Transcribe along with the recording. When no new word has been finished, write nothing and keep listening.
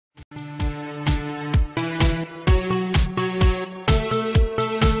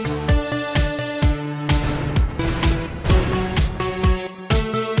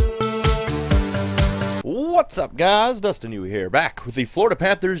What's up, guys? Dustin Yewy here, back with the Florida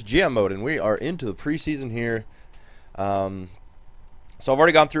Panthers GM mode, and we are into the preseason here. So I've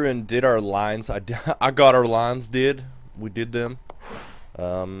already gone through and did our lines. I got our lines. We did them.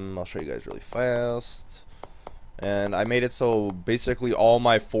 I'll show you guys really fast. And I made it so basically all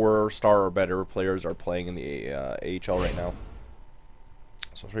my 4-star or better players are playing in the AHL right now.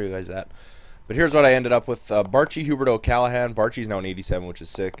 So I'll show you guys that. But here's what I ended up with. Barchi, Hubert, O'Callahan. Barchi's now an 87, which is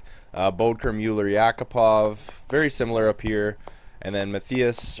sick. Bodker, Mueller, Yakupov. Very similar up here. And then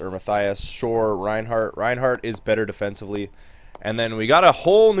Matthias, Shore, Reinhardt. Reinhardt is better defensively. And then we got a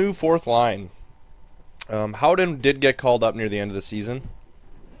whole new fourth line. Howden did get called up near the end of the season.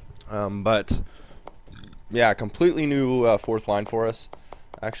 But, yeah, completely new fourth line for us.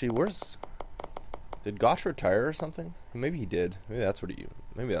 Actually, did Gosh retire or something? Maybe he did. Maybe that's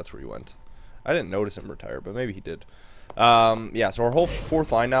where he went. I didn't notice him retire, but maybe he did. Yeah, so our whole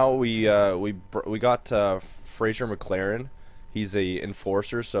fourth line now, we got Fraser McLaren. He's a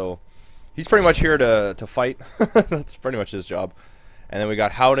enforcer, so he's pretty much here to fight. That's pretty much his job. And then we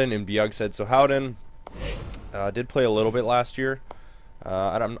got Howden and Bjugstad. So Howden did play a little bit last year.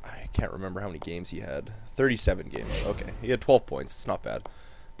 I can't remember how many games he had. 37 games. Okay, he had 12 points. It's not bad.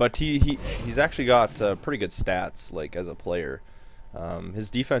 But he's actually got pretty good stats, like, as a player. His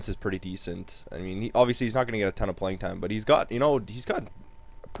defense is pretty decent. I mean, obviously he's not going to get a ton of playing time, but he's got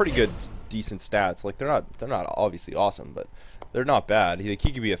pretty good, decent stats. Like, they're not obviously awesome, but they're not bad. He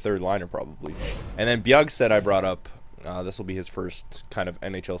could be a third liner probably. And then Bjugstad I brought up. This will be his first kind of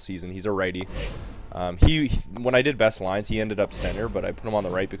NHL season. He's a righty. When I did best lines, he ended up center, but I put him on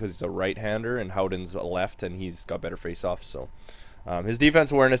the right because he's a right-hander, and Howden's a left, and he's got better face-offs. So his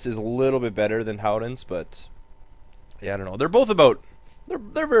defense awareness is a little bit better than Howden's, but yeah, I don't know. They're both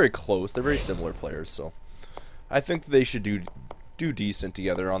they're very close. They're very similar players, so I think they should do decent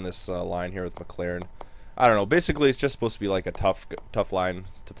together on this line here with McLaren. I don't know. Basically, it's just supposed to be like a tough line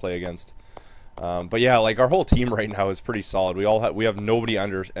to play against. But yeah, like our whole team right now is pretty solid. We have nobody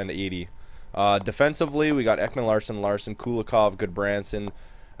under an 80. Defensively, we got Ekman Larson, Kulikov, Goodbranson,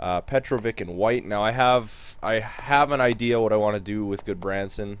 Petrovic, and White. Now I have an idea what I want to do with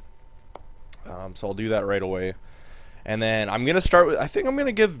Goodbranson, so I'll do that right away. And then I'm gonna start with. I think I'm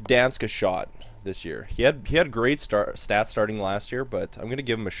gonna give Dansk a shot this year. He had great stats starting last year, but I'm gonna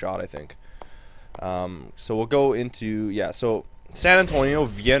give him a shot, I think. So we'll go into So San Antonio,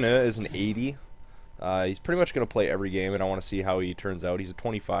 Vienna is an 80. He's pretty much gonna play every game, and I want to see how he turns out. He's a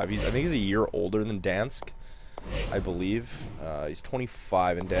 25. I think he's a year older than Dansk, I believe. He's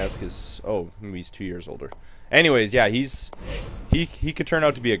 25, and Dansk is maybe he's 2 years older. Anyways, yeah, he could turn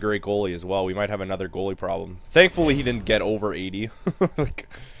out to be a great goalie as well. We might have another goalie problem. Thankfully, he didn't get over 80,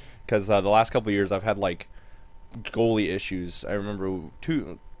 because the last couple of years I've had like goalie issues. I remember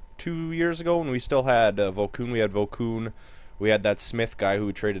two years ago when we still had Vokun. We had Vokun. We had that Smith guy who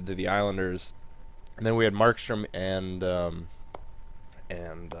we traded to the Islanders, and then we had Markstrom and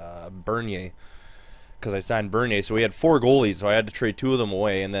Bernier, because I signed Bernier. So we had 4 goalies, so I had to trade 2 of them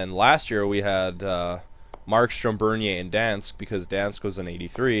away. And then last year we had Markstrom, Bernier, and Dansk, because Dansk was an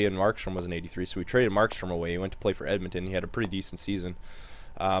 83 and Markstrom was an 83. So we traded Markstrom away. He went to play for Edmonton. He had a pretty decent season.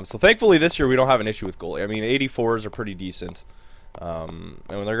 So thankfully this year we don't have an issue with goalie. I mean, 84s are pretty decent, and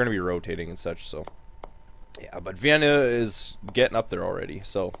they're going to be rotating and such. So yeah, but Vienna is getting up there already.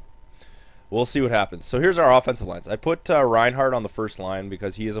 So we'll see what happens. So here's our offensive lines. I put Reinhardt on the first line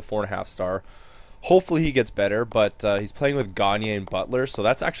because he is a 4.5 star. Hopefully he gets better, but he's playing with Gagne and Butler, so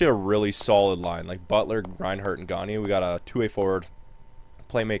that's actually a really solid line. Like Butler, Reinhardt, and Gagne. We got a 2-way forward,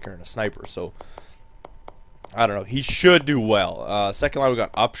 playmaker, and a sniper. So I don't know. He should do well. Second line, we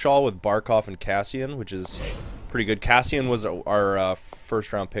got Upshaw with Barkov and Cassian, which is pretty good. Cassian was our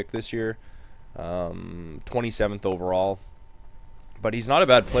first-round pick this year, 27th overall. But he's not a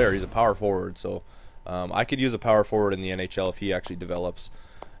bad player. He's a power forward, so I could use a power forward in the NHL if he actually develops.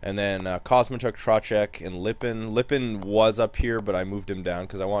 And then Kosmachuk, Trocheck, and Lippin. Lippin was up here, but I moved him down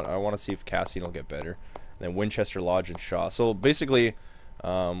because I want to see if Cassian will get better. And then Winchester, Lodge, and Shaw. So basically,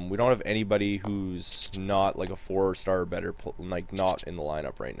 we don't have anybody who's not like a 4-star or better, like not in the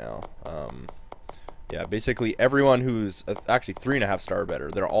lineup right now. Yeah, basically everyone who's actually 3.5 star or better,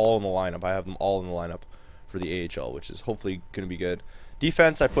 they're all in the lineup. I have them all in the lineup for the AHL, which is hopefully going to be good.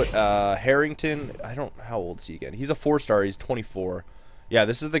 Defense, I put Harrington. How old is he again? He's a 4-star. He's 24. Yeah,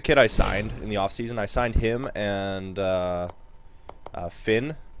 this is the kid I signed in the offseason. I signed him and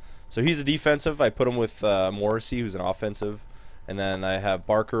Finn. So he's a defensive. I put him with Morrissey, who's an offensive. And then I have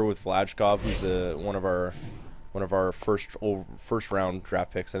Barker with Vlachkov, who's one of our first round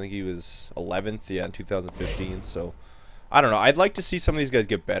draft picks. I think he was 11th, yeah, in 2015. So I don't know. I'd like to see some of these guys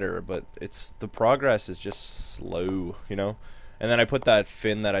get better, but the progress is just slow, you know. And then I put that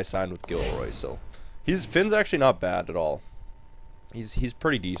Finn that I signed with Gilroy, so Finn's actually not bad at all. He's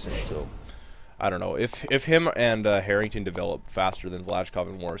pretty decent, so I don't know. If him and Harrington develop faster than Vlachkov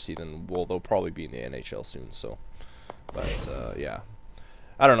and Morrissey, then they'll probably be in the NHL soon. So, but yeah,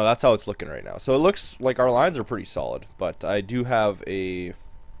 I don't know. That's how it's looking right now. So it looks like our lines are pretty solid, but I do have an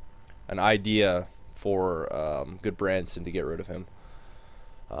idea for Goodbranson to get rid of him,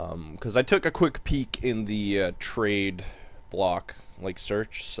 because I took a quick peek in the trade block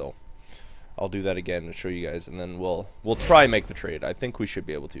search, so I'll do that again to show you guys, and then we'll try and make the trade. I think we should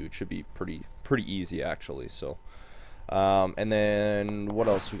be able to. It should be pretty easy actually. So and then what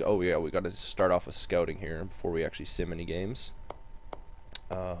else oh yeah, we got to start off with scouting here before we actually sim any games.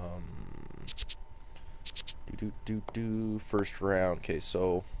 First round. Okay,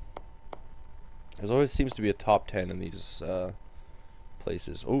 so there always seems to be a top 10 in these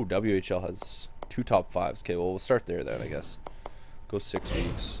places. Oh, WHL has 2 top 5s. Okay, well, we'll start there then, I guess. Go 6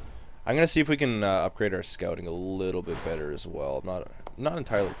 weeks. I'm gonna see if we can upgrade our scouting a little bit better as well. I'm not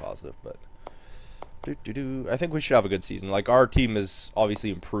entirely positive, but I think we should have a good season. Like, our team is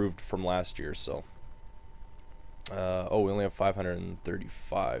obviously improved from last year, so oh, we only have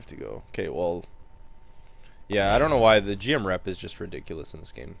 535 to go. Okay, well, yeah, I don't know why the GM rep is just ridiculous in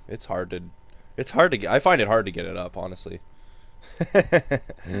this game. It's hard to get. I find it hard to get it up, honestly.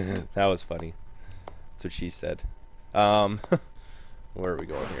 That was funny. That's what she said. Where are we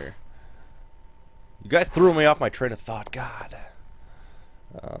going here? You guys threw me off my train of thought. God.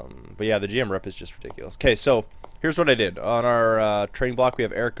 But yeah, the GM rep is just ridiculous. Okay, so here's what I did. On our training block, we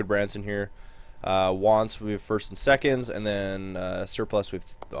have Eric Goodbranson here. Wants, we have first and seconds, and then surplus, we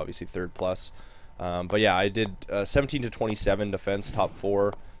have obviously third plus. But yeah, I did 17 to 27 defense, top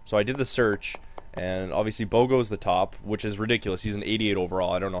 4. So I did the search, and obviously Bogo's the top, which is ridiculous. He's an 88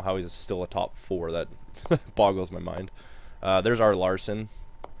 overall. I don't know how he's still a top 4. That boggles my mind. There's our Larson.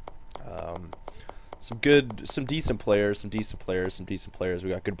 Some decent players. We got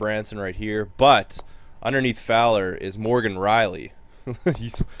Goodbranson right here, but underneath Fowler is Morgan Riley.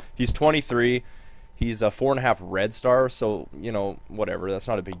 he's 23. He's a 4.5 red star, so you know, whatever. That's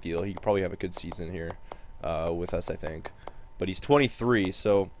not a big deal. He could probably have a good season here with us, I think. But he's 23,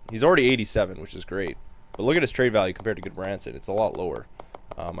 so he's already 87, which is great. But look at his trade value compared to Goodbranson. It's a lot lower.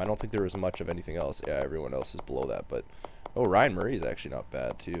 I don't think there was much of anything else. Yeah, everyone else is below that. But oh, Ryan Murray is actually not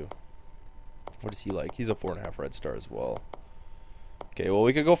bad too. What is he like? He's a 4.5 red star as well. Okay, well,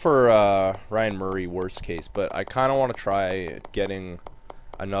 we could go for Ryan Murray, worst case, but I kind of want to try getting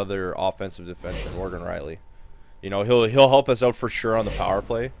another offensive defenseman, Morgan Riley. You know, he'll help us out for sure on the power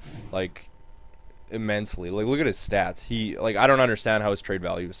play, like immensely. Like, look at his stats. I don't understand how his trade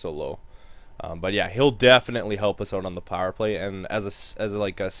value is so low. But yeah, he'll definitely help us out on the power play. And as a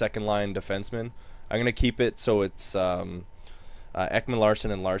second line defenseman, I'm gonna keep it so it's Ekman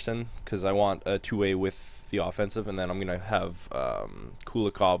Larson and Larson, because I want a two-way with the offensive, and then I'm gonna have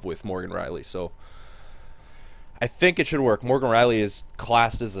Kulikov with Morgan Riley. So I think it should work. Morgan Riley is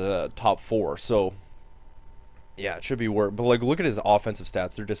classed as a top 4, so yeah, it should be work. But like, look at his offensive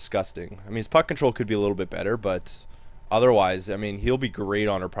stats; they're disgusting. I mean, his puck control could be a little bit better, but otherwise, I mean, he'll be great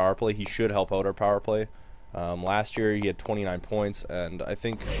on our power play. He should help out our power play. Last year he had 29 points, and I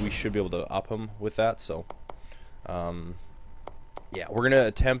think we should be able to up him with that. So yeah, we're gonna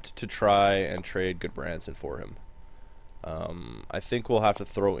attempt to try and trade Goodbranson for him. I think we'll have to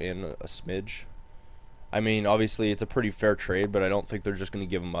throw in a smidge. I mean, obviously it's a pretty fair trade, but I don't think they're just gonna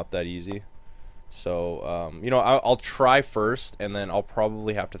give him up that easy. So you know, I'll try first, and then I'll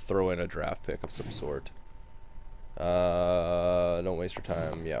probably have to throw in a draft pick of some sort. Don't waste your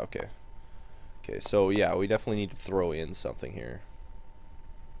time. Yeah, okay. Okay, so yeah, we definitely need to throw in something here.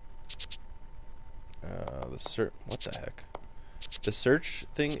 What the heck? The search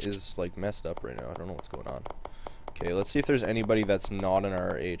thing is like messed up right now. I don't know what's going on. Okay, let's see if there's anybody that's not in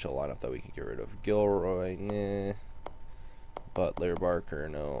our AHL lineup that we can get rid of. Gilroy, nah. Butler, Barker,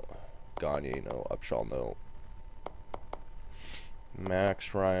 no. Gagne, no. Upshaw, no.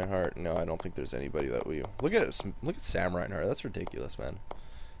 Max Reinhardt, no. I don't think there's anybody that we look at. Look at Sam Reinhardt. That's ridiculous, man.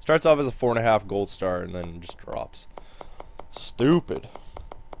 Starts off as a 4.5 gold star and then just drops. Stupid.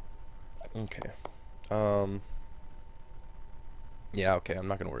 Okay. Yeah, okay, I'm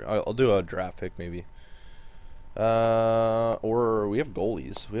not gonna worry. I'll do a draft pick maybe. Or we have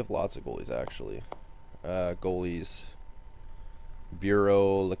goalies. We have lots of goalies actually. Goalies.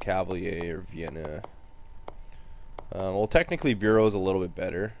 Bureau, LeCavalier, or Vienna. Well, technically Bureau is a little bit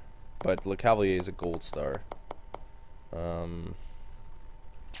better, but LeCavalier is a gold star.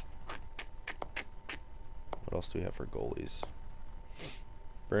 What What else do we have for goalies?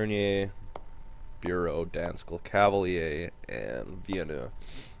 Bernier, Bureau, Dansk, Lecavalier, and Villeneuve.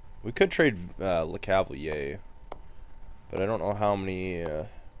 We could trade Lecavalier, but I don't know how many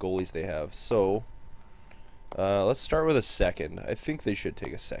goalies they have. So let's start with a second. I think they should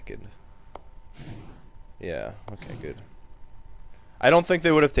take a second. Yeah, okay, good. I don't think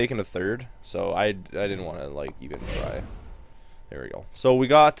they would have taken a third, so I didn't want to like even try. There we go. So we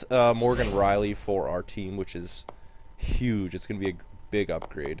got Morgan Riley for our team, which is huge. It's going to be a big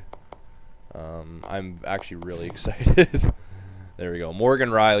upgrade. I'm actually really excited. There we go.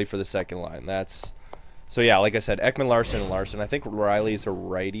 Morgan Riley for the second line. That's so yeah, like I said, Ekman Larson and Larson. I think Riley's a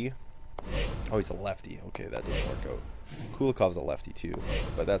righty. Oh, he's a lefty. Okay, that doesn't work out. Kulikov's a lefty too,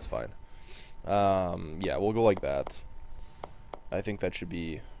 but that's fine. Yeah, we'll go like that. I think that should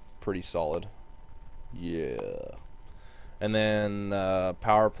be pretty solid. Yeah. And then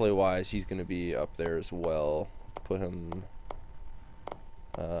power play wise, he's going to be up there as well. Put him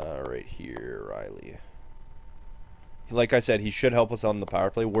right here, Riley. Like I said, he should help us on the power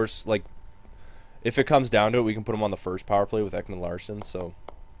play. Worse, like, if it comes down to it, we can put him on the first power play with Ekman Larson. So,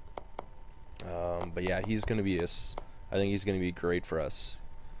 but yeah, he's going to be I think he's going to be great for us.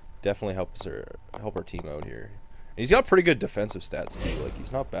 Definitely help our team out here. And he's got pretty good defensive stats too. Like,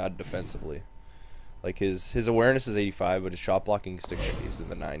 he's not bad defensively. Like, his awareness is 85, but his shot blocking, stick checking is in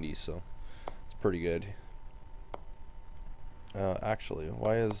the 90s, so it's pretty good. Actually,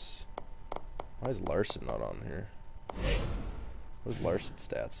 why is Larson not on here? What is Larson's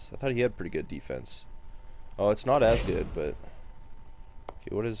stats? I thought he had pretty good defense. Oh, it's not as good, but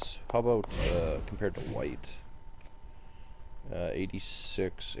okay. How about compared to White?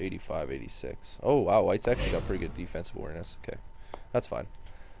 86, 85, 86. Oh wow, White's actually got pretty good defensive awareness. Okay, that's fine.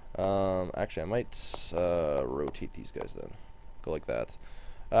 Actually, I might rotate these guys then. Go like that.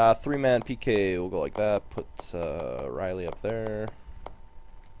 3-man PK. We'll go like that. Put Riley up there.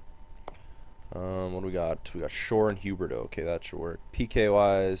 What do we got? We got Shore and Huberto. Okay, that should work. PK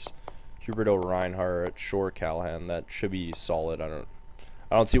wise, Huberto, Reinhardt, Shore, Callahan. That should be solid. I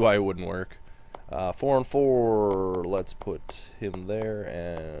don't see why it wouldn't work. 4-on-4. Let's put him there,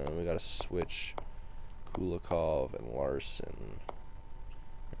 and we gotta switch Kulikov and Larson.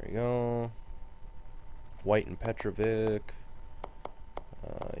 There we go. White and Petrovic.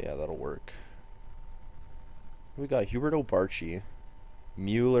 Yeah, that'll work. We got Huberto, Barchi,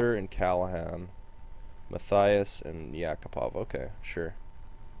 Mueller and Callahan, Matthias and Yakupov. Okay, sure.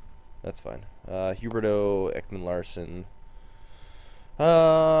 That's fine. Huberto, Ekman Larson.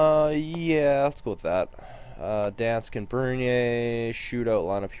 Yeah, let's go with that. Dansk and Bernier. Shootout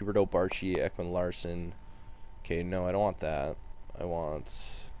lineup: Huberto, Barchi, Ekman Larson. Okay, no, I don't want that. I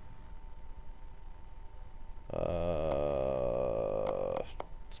want.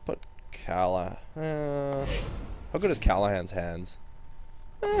 Let's put How good is Callahan's hands?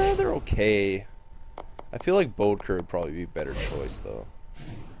 They're okay. I feel like Bodker would probably be a better choice, though. I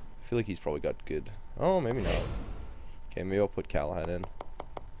feel like he's probably got good. Oh, maybe not. Okay, maybe I'll put Callahan in.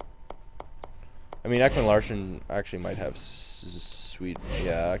 I mean, Ekman Larson actually might have sweet.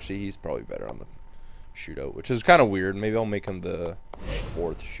 Yeah, actually, he's probably better on the shootout, which is kind of weird. Maybe I'll make him the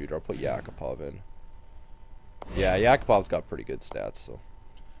 4th shooter. I'll put Yakupov in. Yeah, Yakupov's got pretty good stats, so.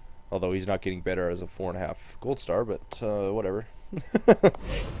 Although he's not getting better as a 4.5 gold star, but whatever.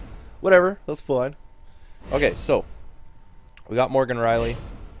 Whatever, that's fine. Okay, so we got Morgan Riley.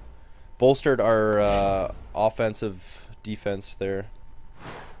 Bolstered our offensive defense there.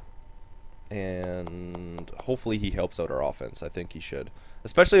 And hopefully he helps out our offense. I think he should.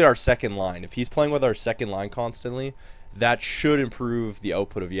 Especially our second line. If he's playing with our second line constantly, that should improve the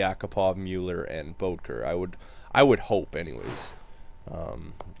output of Yakupov, Mueller, and Bodker. I would hope anyways.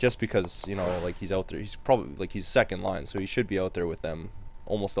 Just because, you know, like he's out there. He's probably, like, he's second line, so he should be out there with them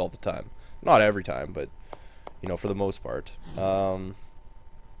almost all the time. Not every time, but, you know, for the most part.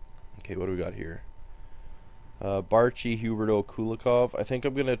 Okay, what do we got here? Barchi, Huberto, Kulikov. I think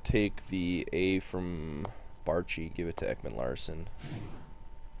I'm going to take the A from Barchi, give it to Ekman Larson.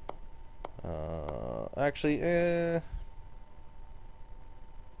 Actually, yeah,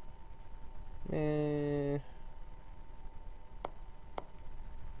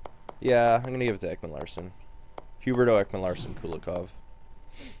 I'm going to give it to Ekman Larson. Huberto, Ekman Larson, Kulikov.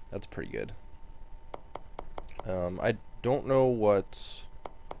 That's pretty good. I don't know what...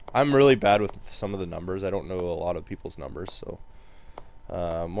 I'm really bad with some of the numbers. I don't know a lot of people's numbers, so...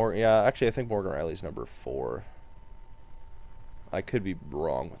 yeah, actually, I think Morgan Riley's number 4. I could be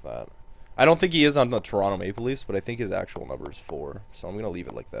wrong with that. I don't think he is on the Toronto Maple Leafs, but I think his actual number is 4. So I'm going to leave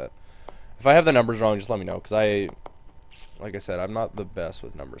it like that. If I have the numbers wrong, just let me know, because like I said, I'm not the best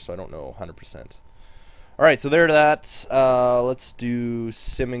with numbers, so I don't know 100%. All right, so there to that. Let's do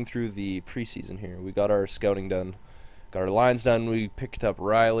simming through the preseason here. We got our scouting done, got our lines done. We picked up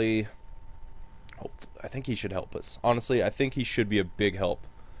Riley. Oh, I think he should help us. Honestly, I think he should be a big help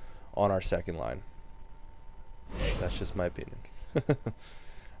on our second line. That's just my opinion.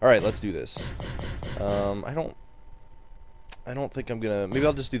 All right, let's do this. I don't think I'm gonna. Maybe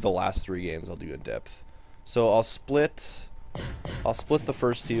I'll just do the last 3 games. I'll do in depth. So I'll split the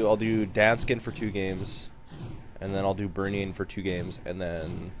first 2. I'll do Danskin for 2 games, and then I'll do Bernier for 2 games, and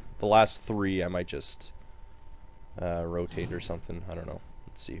then the last 3 I might just rotate or something. I don't know.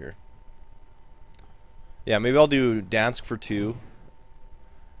 Let's see here. Yeah, maybe I'll do Dansk for 2,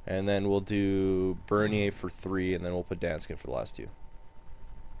 and then we'll do Bernier for 3, and then we'll put Danskin for the last 2. All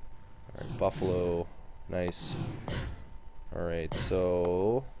right, Buffalo, nice. All right,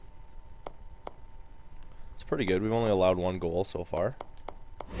 so it's pretty good. We've only allowed 1 goal so far.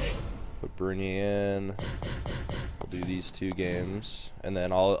 Put Bernier in. We'll do these 2 games, and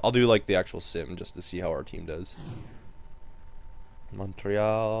then I'll do like the actual sim just to see how our team does.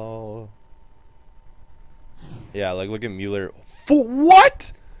 Montreal. Yeah, like look at Mueller. For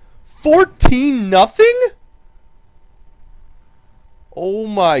what? 14-0? Oh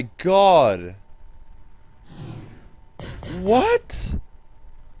my god. What?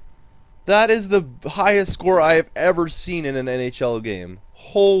 That is the highest score I have ever seen in an NHL game.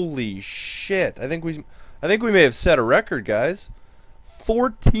 Holy shit. I think we may have set a record, guys.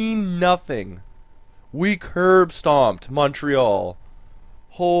 14-0. We curb stomped Montreal.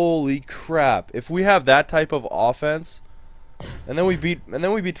 Holy crap. If we have that type of offense, and then we beat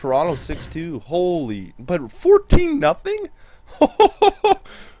Toronto 6-2. Holy, but 14-0?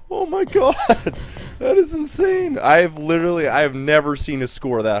 Oh my god. That is insane. I have never seen a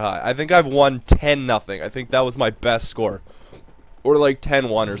score that high. I think I've won 10-0. I think that was my best score. Or like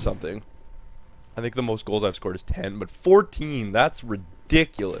 10-1 or something. I think the most goals I've scored is 10, but 14, that's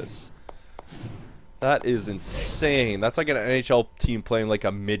ridiculous. That is insane. That's like an NHL team playing like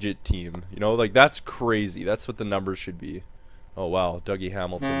a midget team. You know, like that's crazy. That's what the numbers should be. Oh wow, Dougie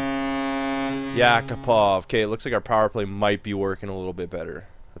Hamilton. Yakupov. Okay, it looks like our power play might be working a little bit better.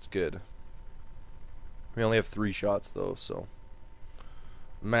 That's good. We only have 3 shots though, so.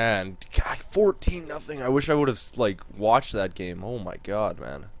 Man, 14-0. I wish I would have like watched that game. Oh my god,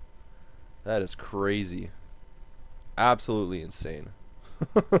 man. That is crazy. Absolutely insane.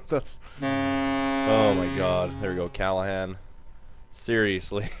 That's. Oh my god. There we go, Callahan.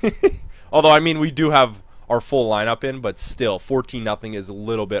 Seriously. Although, I mean, we do have our full lineup in, but still, 14-0 is a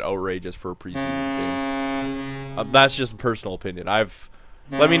little bit outrageous for a preseason game. That's just a personal opinion.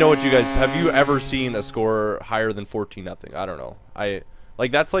 Let me know what you guys... Have you ever seen a score higher than 14-0? I don't know.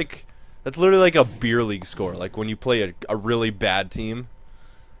 That's literally like a beer league score. Like, when you play a really bad team,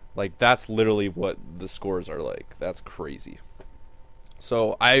 like, that's literally what the scores are like. That's crazy.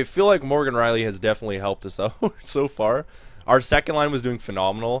 So I feel like Morgan Rielly has definitely helped us out so far. Our second line was doing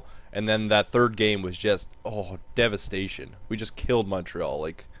phenomenal, and then that third game was just, oh, devastation. We just killed Montreal.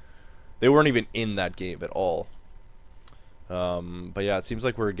 Like, they weren't even in that game at all. But yeah, it seems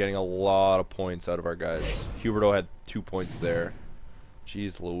like we're getting a lot of points out of our guys. Huberdeau had 2 points there.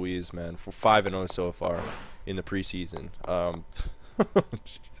 Jeez Louise, man. For 5-0 so far in the preseason.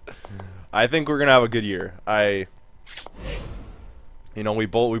 I think we're gonna have a good year. You know, we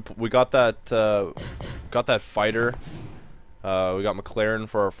got that fighter. We got McLaren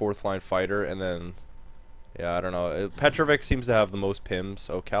for our 4th line fighter, and then yeah, I don't know. Petrovic seems to have the most PIMs.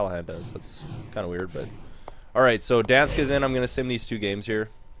 Oh, Callahan does. That's kind of weird, but all right. So Danska's in. I'm gonna sim these 2 games here,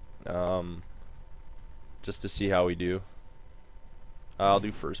 just to see how we do. I'll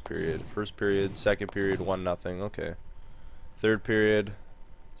do first period. First period, second period, 1-0. Okay. Third period.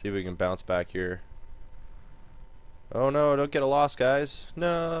 See if we can bounce back here. Oh no, don't get a loss, guys.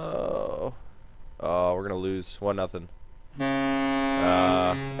 No. Oh, we're gonna lose. 1-0.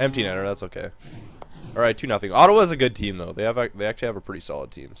 Empty netter, that's okay. Alright, 2-0. Ottawa's a good team though. They actually have a pretty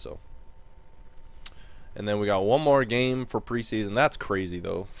solid team, so. And then we got 1 more game for preseason. That's crazy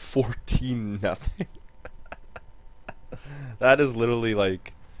though. 14-0. That is literally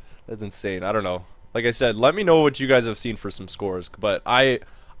like, that's insane. I don't know. Like I said, let me know what you guys have seen for some scores, but I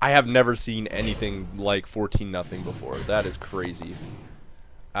have never seen anything like 14-0 before. That is crazy.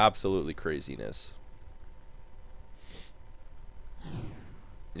 Absolutely craziness.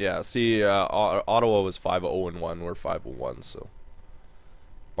 Yeah, see, Ottawa was 5-0-1. We're 5-1, so.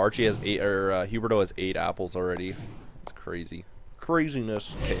 Barchi has 8, or Huberdeau has 8 apples already. That's crazy.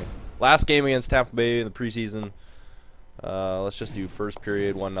 Craziness. Okay. Last game against Tampa Bay in the preseason. Let's just do first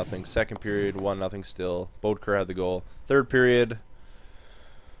period, 1-0. Second period, 1-0 still. Boedker had the goal. Third period.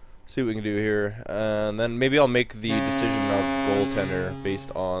 See what we can do here, and then maybe I'll make the decision of goaltender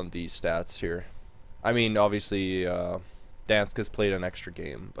based on the stats here. I mean, obviously, Danska's played an extra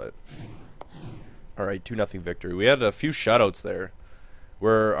game, but all right, 2-0 victory. We had a few shutouts there,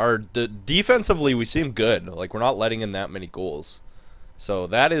 where defensively we seem good. Like, we're not letting in that many goals, so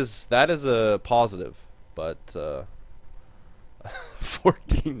that is a positive. But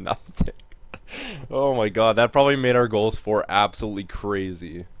 14-0. Oh my God, that probably made our goals for absolutely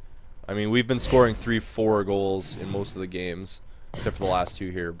crazy. I mean, we've been scoring 3-4 goals in most of the games, except for the last 2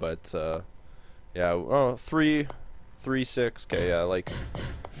 here. But yeah, 3-6. Okay, yeah, like,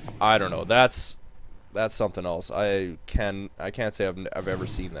 I don't know. That's something else. I can't say I've ever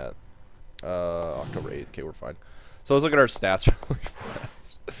seen that. October 8th. Okay, we're fine. So let's look at our stats really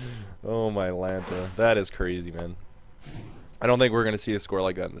fast. Oh my Lanta, that is crazy, man. I don't think we're gonna see a score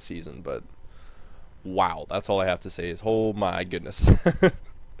like that in the season, but wow, that's all I have to say is, oh my goodness.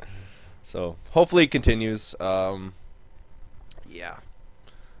 So hopefully it continues. Yeah,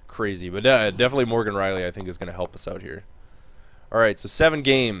 crazy, but definitely Morgan Riley I think is gonna help us out here. All right, so 7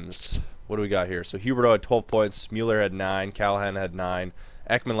 games. What do we got here? So Huberdeau had 12 points, Mueller had 9, Callahan had 9,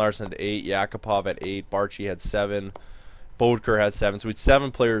 Ekman Larson had 8, Yakupov had 8, Barchi had 7, Bodker had 7. So we had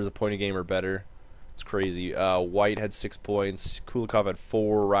 7 players a point a game or better. It's crazy. White had 6 points, Kulikov had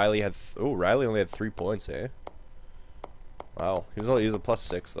 4, Riley had Riley only had 3 points, eh? Wow, he was a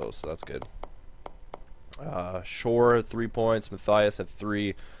 +6 though, so that's good. Shore had 3 points, Matthias had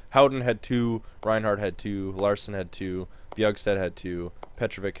 3, Houghton had 2, Reinhardt had 2, Larson had 2, Bjugstad had 2,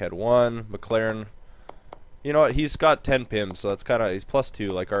 Petrovic had 1, McLaren, you know what, he's got 10 pims, so that's kind of, he's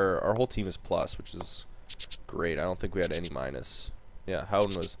 +2, like our whole team is plus, which is great. I don't think we had any minus. Yeah,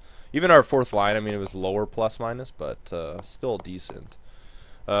 Houghton was, even our 4th line, I mean, it was lower +- but still decent.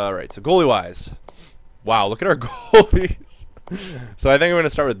 Alright, so goalie-wise, wow, look at our goalies. So I think I'm going to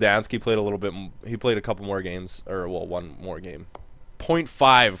start with Dansk. He played a little bit, he played a couple more games, or well, 1 more game.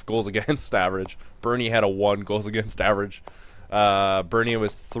 0.5 goals against average. Bernie had a 1 goals against average. Bernie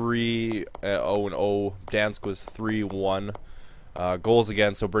was 3-0-0. Dansk was 3-1 goals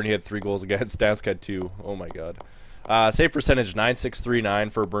against. So Bernie had 3 goals against. Dansk had 2. Oh my God. Save percentage 9.639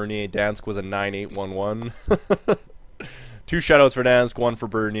 for Bernier. Dansk was a 9.811. 2 shutouts for Dansk, 1 for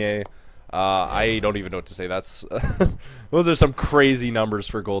Bernier. I don't even know what to say. That's those are some crazy numbers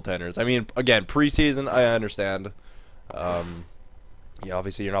for goaltenders. I mean, again, preseason, I understand. Yeah,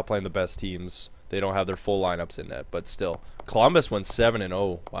 obviously you're not playing the best teams. They don't have their full lineups in net, but still. Columbus went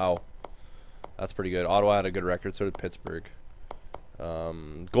 7-0. Wow. That's pretty good. Ottawa had a good record, so did Pittsburgh.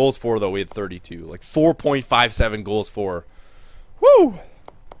 Goals for, though, we had 32. Like 4.57 goals for. Woo!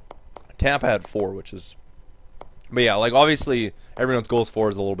 Tampa had 4, which is. But yeah, like obviously everyone's goals for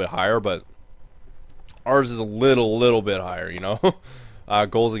is a little bit higher, but ours is a little bit higher, you know?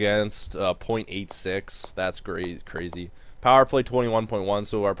 Goals against 0.86. That's great, crazy. Power play 21.1,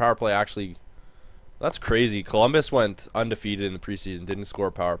 so our power play actually, that's crazy. Columbus went undefeated in the preseason, didn't score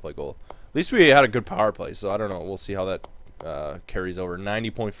a power play goal. At least we had a good power play, so I don't know. We'll see how that carries over.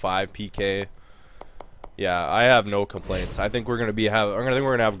 90.5 PK. Yeah, I have no complaints. I think we're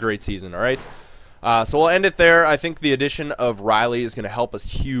gonna have a great season. All right. So we'll end it there. I think the addition of Riley is gonna help us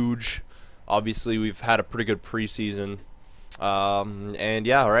huge. Obviously, we've had a pretty good preseason. And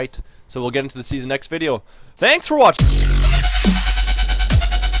yeah, all right. So we'll get into the season next video. Thanks for watching.